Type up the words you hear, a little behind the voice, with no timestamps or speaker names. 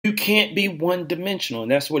can't be one dimensional.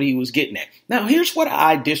 And that's what he was getting at. Now, here's what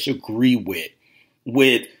I disagree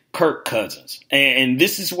with Kirk Cousins. And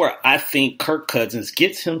this is where I think Kirk Cousins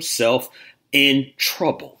gets himself in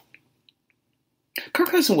trouble. Kirk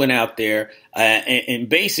Cousins went out there and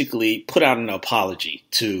basically put out an apology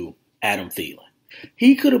to Adam Thielen.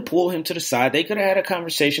 He could have pulled him to the side. They could have had a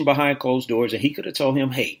conversation behind closed doors, and he could have told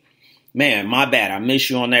him, hey, man, my bad. I missed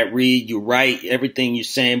you on that read. You're right. Everything you're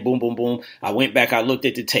saying, boom, boom, boom. I went back. I looked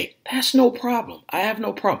at the tape. That's no problem. I have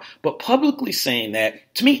no problem. But publicly saying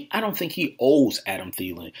that, to me, I don't think he owes Adam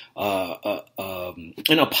Thielen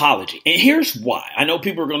an apology. And here's why. I know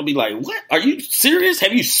people are going to be like, what? Are you serious?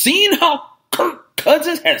 Have you seen how Kirk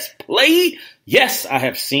Cousins has played? Yes, I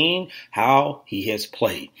have seen how he has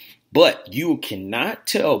played. But you cannot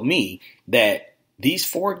tell me that these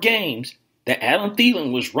 4 games that Adam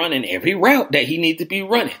Thielen was running every route that he needed to be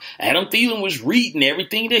running. Adam Thielen was reading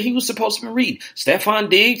everything that he was supposed to be reading. Stephon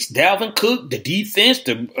Diggs, Dalvin Cook, the defense,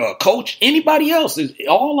 the coach, anybody else.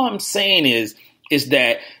 All I'm saying is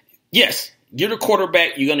that, yes, you're the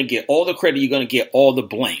quarterback. You're going to get all the credit. You're going to get all the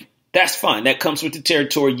blame. That's fine. That comes with the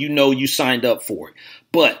territory. You know you signed up for it.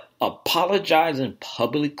 But apologizing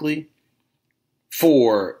publicly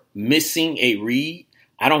for missing a read,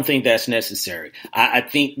 I don't think that's necessary. I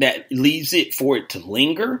think that leaves it for it to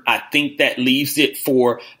linger. I think that leaves it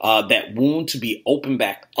for that wound to be opened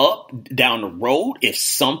back up down the road. If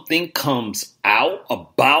something comes out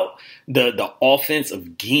about the offense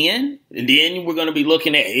again, then we're going to be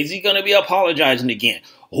looking at, is he going to be apologizing again?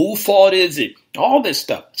 Whose fault is it? All this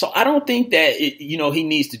stuff. So I don't think that, he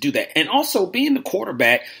needs to do that. And also being the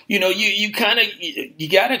quarterback, you got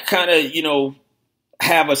to kind of,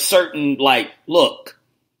 have a certain look,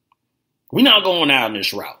 we're not going out on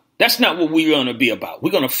this route. That's not what we're going to be about. We're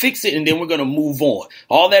going to fix it and then we're going to move on.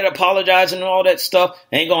 All that apologizing and all that stuff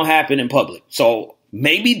ain't going to happen in public. So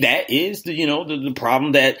maybe that is the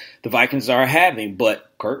problem that the Vikings are having. But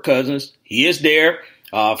Kirk Cousins, he is there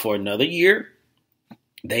for another year.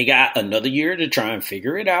 They got another year to try and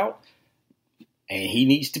figure it out. And he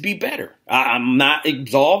needs to be better. I'm not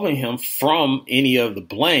absolving him from any of the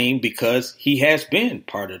blame because he has been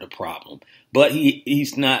part of the problem. But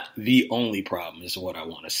he's not the only problem is what I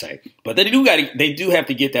want to say. But they do have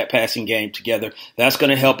to get that passing game together. That's going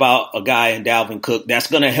to help out a guy in Dalvin Cook.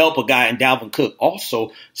 That's going to help a guy in Dalvin Cook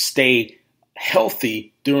also stay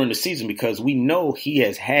healthy during the season because we know he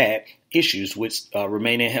has had issues with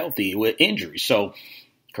remaining healthy with injuries. So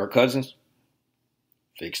Kirk Cousins,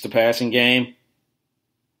 fix the passing game.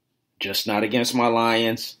 Just not against my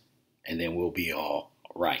Lions, and then we'll be all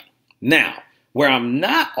right. Now, where I'm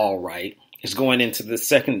not all right is going into the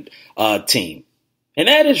second team, and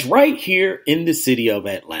that is right here in the city of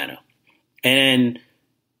Atlanta. And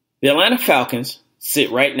the Atlanta Falcons sit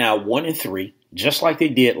right now 1-3, just like they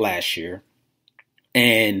did last year,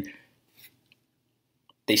 and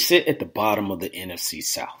they sit at the bottom of the NFC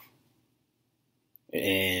South.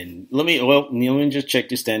 And let me just check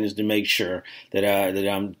the standings to make sure that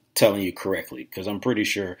I'm telling you correctly, because I'm pretty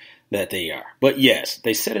sure that they are. But yes,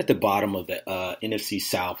 they sit at the bottom of the NFC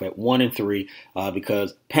South at 1-3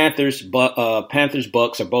 because Panthers,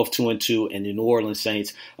 Bucks are both 2-2, and the New Orleans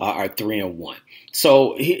Saints are 3-1.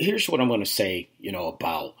 So here's what I'm going to say,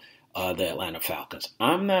 about the Atlanta Falcons.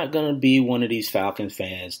 I'm not going to be one of these Falcons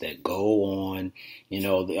fans that go on,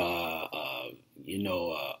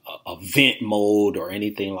 a vent mode or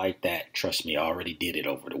anything like that. Trust me, I already did it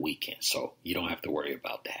over the weekend, so you don't have to worry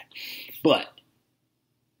about that. But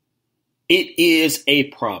it is a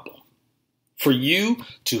problem for you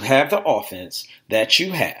to have the offense that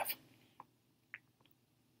you have,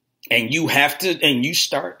 and you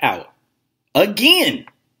start out again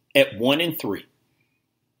at 1-3.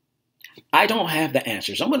 I don't have the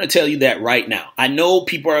answers. I'm going to tell you that right now. I know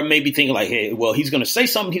people are maybe thinking like, hey, well, he's going to say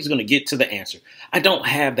something. He's going to get to the answer. I don't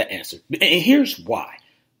have the answer. And here's why.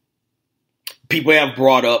 People have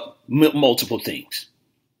brought up multiple things.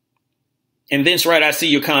 And Vince Wright, I see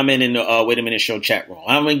your comment in the Wait a Minute Show chat room.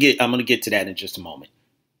 I'm going to get to that in just a moment.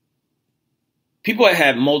 People have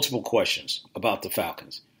had multiple questions about the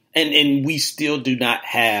Falcons. And we still do not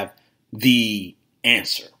have the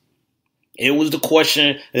answer. It was the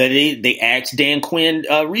question that they asked Dan Quinn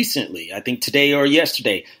recently, I think today or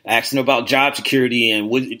yesterday, asking about job security and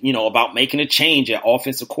about making a change at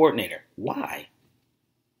offensive coordinator. Why?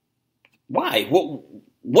 What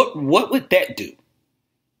would that do?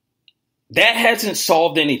 That hasn't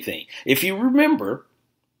solved anything. If you remember,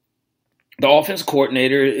 the offensive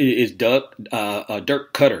coordinator is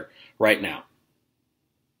Dirk Cutter right now.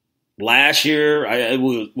 Last year, it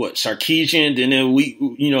was Sarkisian, and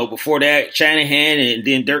then before that, Shanahan, and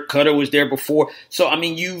then Dirk Cutter was there before. So, I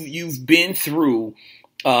mean, you've been through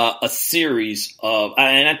a series of,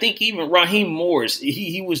 and I think even Raheem Morris,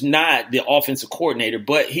 he was not the offensive coordinator,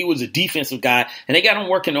 but he was a defensive guy, and they got him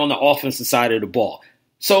working on the offensive side of the ball.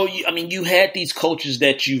 So, you had these coaches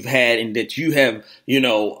that you've had and that you have,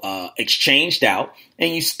 exchanged out,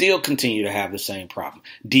 and you still continue to have the same problem.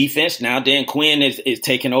 Defense, now Dan Quinn is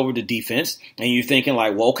taking over the defense, and you're thinking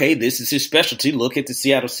like, well, okay, this is his specialty. Look at the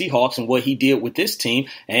Seattle Seahawks and what he did with this team.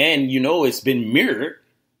 And, it's been mirrored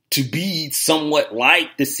to be somewhat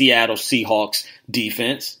like the Seattle Seahawks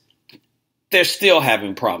defense. They're still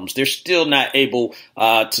having problems. They're still not able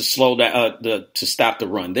to slow down, to stop the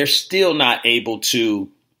run. They're still not able to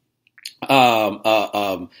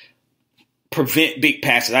prevent big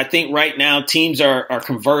passes. I think right now teams are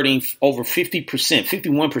converting over 50%,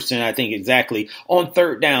 51%, I think exactly, on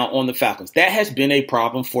third down on the Falcons. That has been a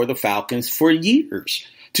problem for the Falcons for years,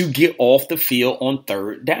 to get off the field on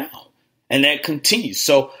third down. And that continues.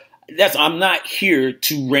 So I'm not here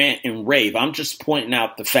to rant and rave. I'm just pointing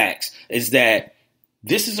out the facts, is that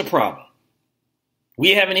this is a problem.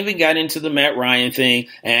 We haven't even got into the Matt Ryan thing.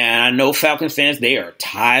 And I know Falcons fans, they are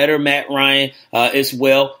tired of Matt Ryan as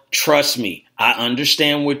well. Trust me, I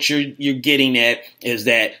understand what you're getting at, is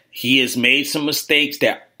that he has made some mistakes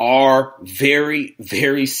that are very,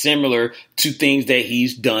 very similar to things that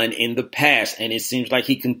he's done in the past. And it seems like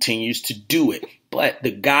he continues to do it. But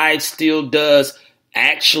the guy still does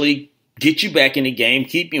actually get you back in the game,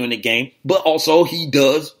 keep you in the game, but also he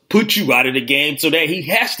does put you out of the game so that he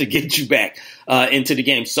has to get you back into the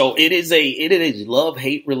game. So it is a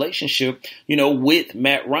love-hate relationship, with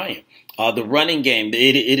Matt Ryan. The running game,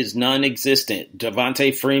 it is non-existent.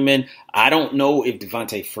 Devontae Freeman, I don't know if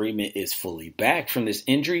Devontae Freeman is fully back from this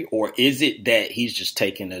injury, or is it that he's just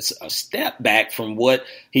taking a step back from what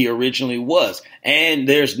he originally was. And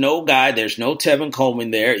there's no Tevin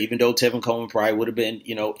Coleman there, even though Tevin Coleman probably would have been,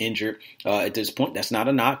 injured at this point. That's not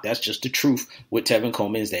a knock. That's just the truth with Tevin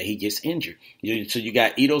Coleman, is that he gets injured. So you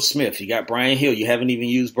got Ito Smith, you got Brian Hill. You haven't even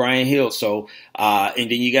used Brian Hill. So, and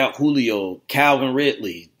then you got Julio, Calvin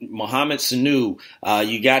Ridley, Mohamed Sanu.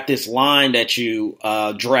 You got this line that you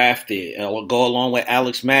drafted, will go along with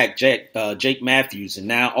Alex Mack, Jake Matthews, and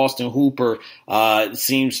now Austin Hooper.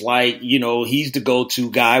 Seems like, he's the go-to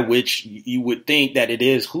guy, which you would think that it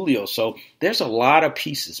is Julio. So there's a lot of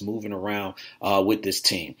pieces moving around with this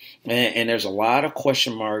team. And there's a lot of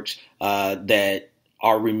question marks that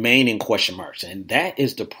are remaining question marks. And that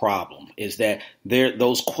is the problem, is that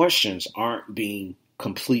those questions aren't being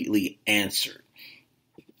completely answered.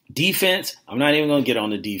 Defense, I'm not even going to get on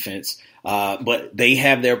the defense, but they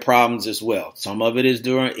have their problems as well. Some of it is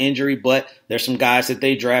during injury, but there's some guys that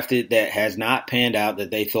they drafted that has not panned out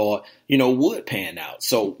that they thought, would pan out.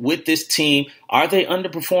 So with this team, are they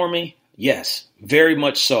underperforming? Yes, very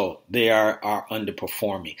much so. They are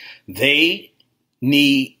underperforming. They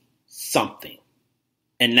need something.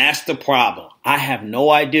 And that's the problem. I have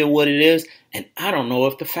no idea what it is, and I don't know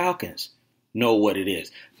if the Falcons know what it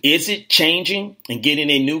is. Is it changing and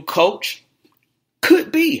getting a new coach?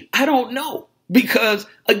 Could be. I don't know. Because,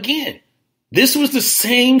 again, this was the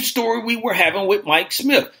same story we were having with Mike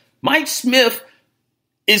Smith. Mike Smith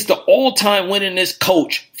is the all-time winningest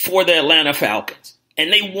coach for the Atlanta Falcons,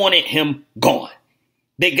 and they wanted him gone.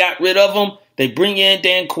 They got rid of him. They bring in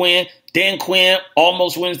Dan Quinn. Dan Quinn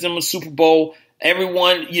almost wins them a Super Bowl.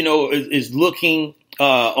 Everyone, is looking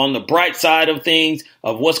on the bright side of things,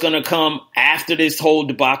 of what's going to come after this whole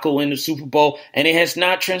debacle in the Super Bowl, and it has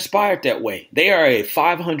not transpired that way. They are a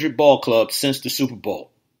 500 ball club since the Super Bowl.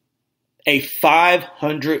 A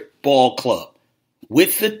 500 ball club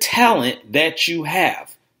with the talent that you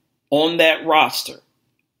have on that roster.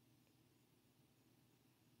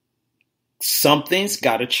 Something's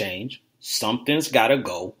got to change. Something's got to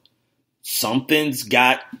go. Something's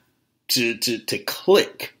got to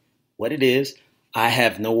click. What it is, I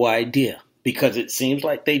have no idea, because it seems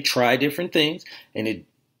like they try different things and it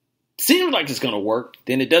seems like it's going to work.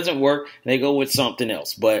 Then it doesn't work and they go with something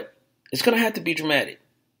else, but it's going to have to be dramatic.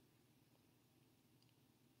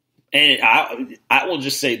 And I will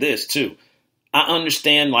just say this too. I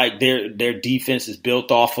understand like their defense is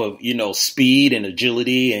built off of, speed and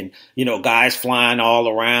agility and, guys flying all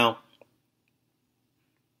around.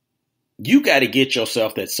 You got to get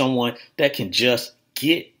yourself someone that can just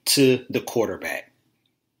get to the quarterback.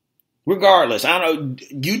 Regardless, I don't know,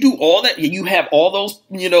 you do all that. You have all those,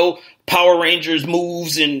 Power Rangers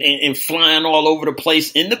moves and flying all over the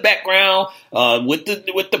place in the background with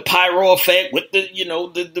the pyro effect, with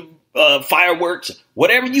the fireworks,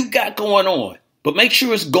 whatever you got going on. But make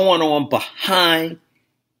sure it's going on behind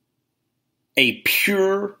a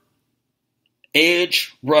pure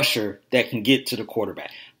edge rusher that can get to the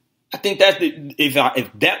quarterback. I think that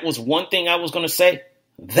if that was one thing I was going to say,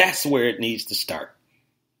 that's where it needs to start.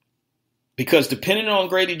 Because depending on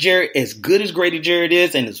Grady Jarrett, as good as Grady Jarrett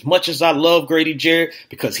is, and as much as I love Grady Jarrett,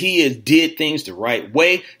 because he did things the right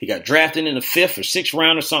way, he got drafted in the 5th or 6th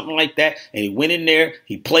round or something like that, and he went in there,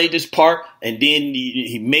 he played his part, and then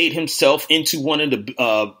he made himself into one of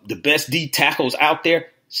the best D tackles out there.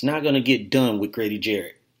 It's not going to get done with Grady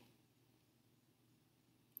Jarrett.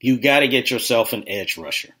 You got to get yourself an edge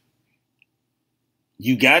rusher.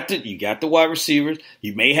 You got the wide receivers.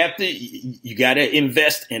 You got to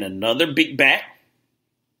invest in another big back,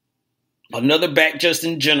 another back just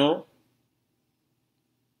in general.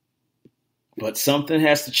 But something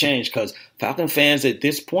has to change because Falcon fans at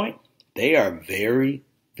this point, they are very,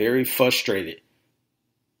 very frustrated.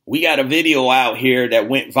 We got a video out here that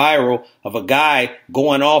went viral of a guy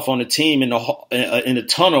going off on the team in the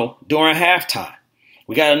tunnel during halftime.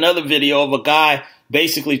 We got another video of a guy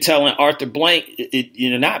basically telling Arthur Blank,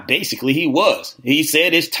 not basically, he was. He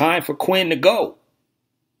said it's time for Quinn to go.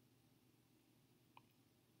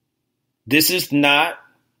 This is not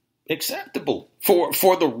acceptable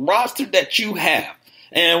for the roster that you have.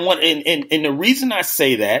 And the reason I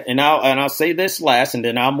say that, and I'll say this last, and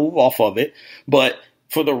then I'll move off of it. But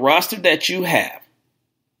for the roster that you have,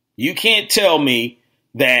 you can't tell me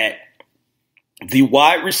that the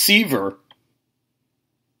wide receiver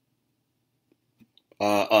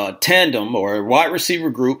tandem or wide receiver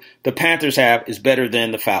group the Panthers have is better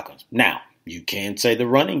than the Falcons. Now, you can say the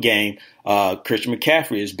running game, Christian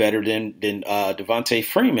McCaffrey is better than Devontae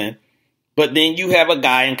Freeman, but then you have a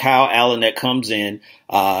guy in Kyle Allen that comes in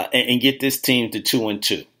and get this team to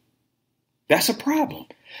 2-2. That's a problem.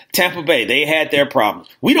 Tampa Bay, they had their problems.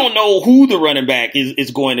 We don't know who the running back is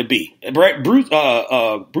going to be.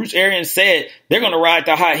 Bruce Arians said they're going to ride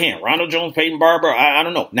the hot hand. Ronald Jones, Peyton Barber, I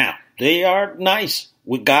don't know. Now, they are nice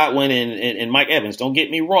with Godwin and Mike Evans. Don't get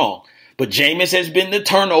me wrong. But Jameis has been the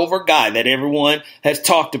turnover guy that everyone has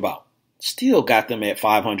talked about. Still got them at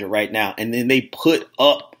 500 right now. And then they put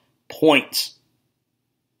up points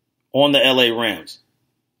on the LA Rams.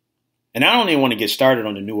 And I don't even want to get started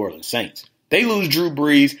on the New Orleans Saints. They lose Drew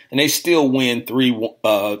Brees and they still win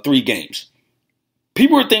three games.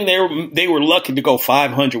 People were thinking they were lucky to go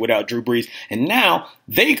 500 without Drew Brees. And now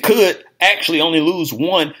they could actually only lose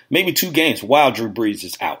 1, maybe 2 games while Drew Brees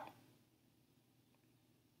is out.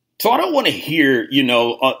 So I don't want to hear,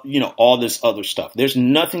 all this other stuff. There's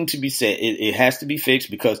nothing to be said. It has to be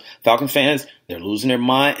fixed because Falcon fans, they're losing their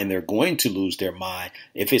mind and they're going to lose their mind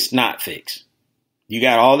if it's not fixed. You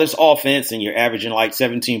got all this offense and you're averaging like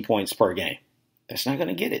 17 points per game. That's not going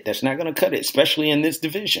to get it. That's not going to cut it, especially in this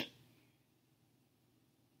division.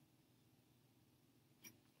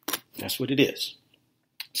 That's what it is.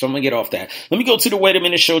 So I'm going to get off that. Let me go to the Wait a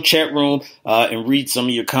Minute Show chat room and read some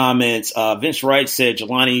of your comments. Vince Wright said,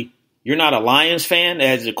 Jelani, you're not a Lions fan?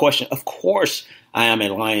 That is a question. Of course I am a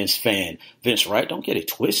Lions fan. Vince Wright, don't get it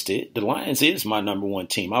twisted. The Lions is my number one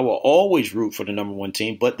team. I will always root for the number one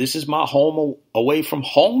team, but this is my home away from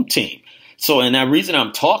home team. So, and the reason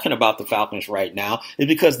I'm talking about the Falcons right now is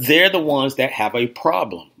because they're the ones that have a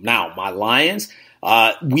problem. Now, my Lions,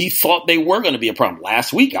 we thought they were going to be a problem.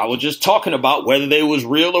 Last week, I was just talking about whether they was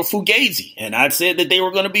real or fugazi, and I said that they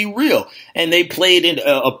were going to be real. And they played in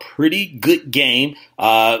a pretty good game,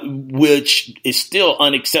 which is still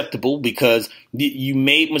unacceptable because you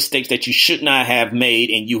made mistakes that you should not have made,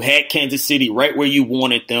 and you had Kansas City right where you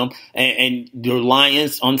wanted them. And the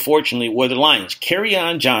Lions, unfortunately, were the Lions.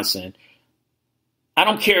 Kerryon Johnson, I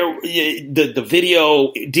don't care the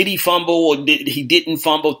video. Did he fumble or he didn't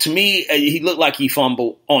fumble? To me, he looked like he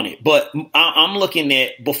fumbled on it. But I'm looking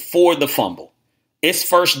at before the fumble. It's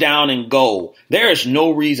first down and goal. There is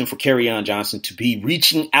no reason for Kerryon Johnson to be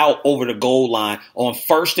reaching out over the goal line on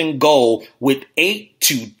first and goal with 8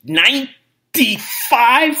 to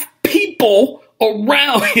 95 people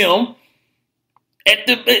around him.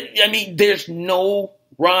 There's no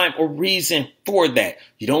rhyme or reason for that.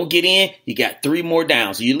 You don't get in, you got 3 more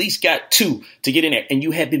downs. You at least got 2 to get in there. And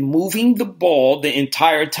you have been moving the ball the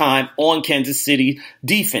entire time on Kansas City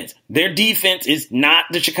defense. Their defense is not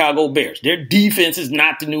the Chicago Bears. Their defense is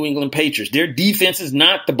not the New England Patriots. Their defense is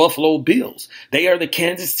not the Buffalo Bills. They are the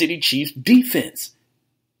Kansas City Chiefs defense.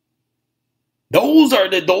 Those are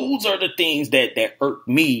the things that irk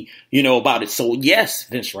me, about it. So yes,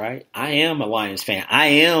 Vince Wright, I am a Lions fan. I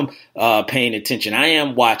am paying attention. I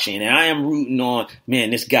am watching, and I am rooting on, man,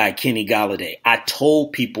 this guy Kenny Golladay. I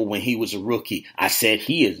told people when he was a rookie, I said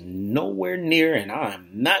he is nowhere near, and I'm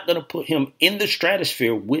not going to put him in the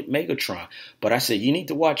stratosphere with Megatron. But I said you need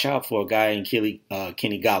to watch out for a guy in Kenny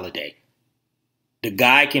Golladay. The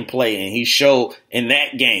guy can play, and he showed in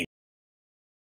that game.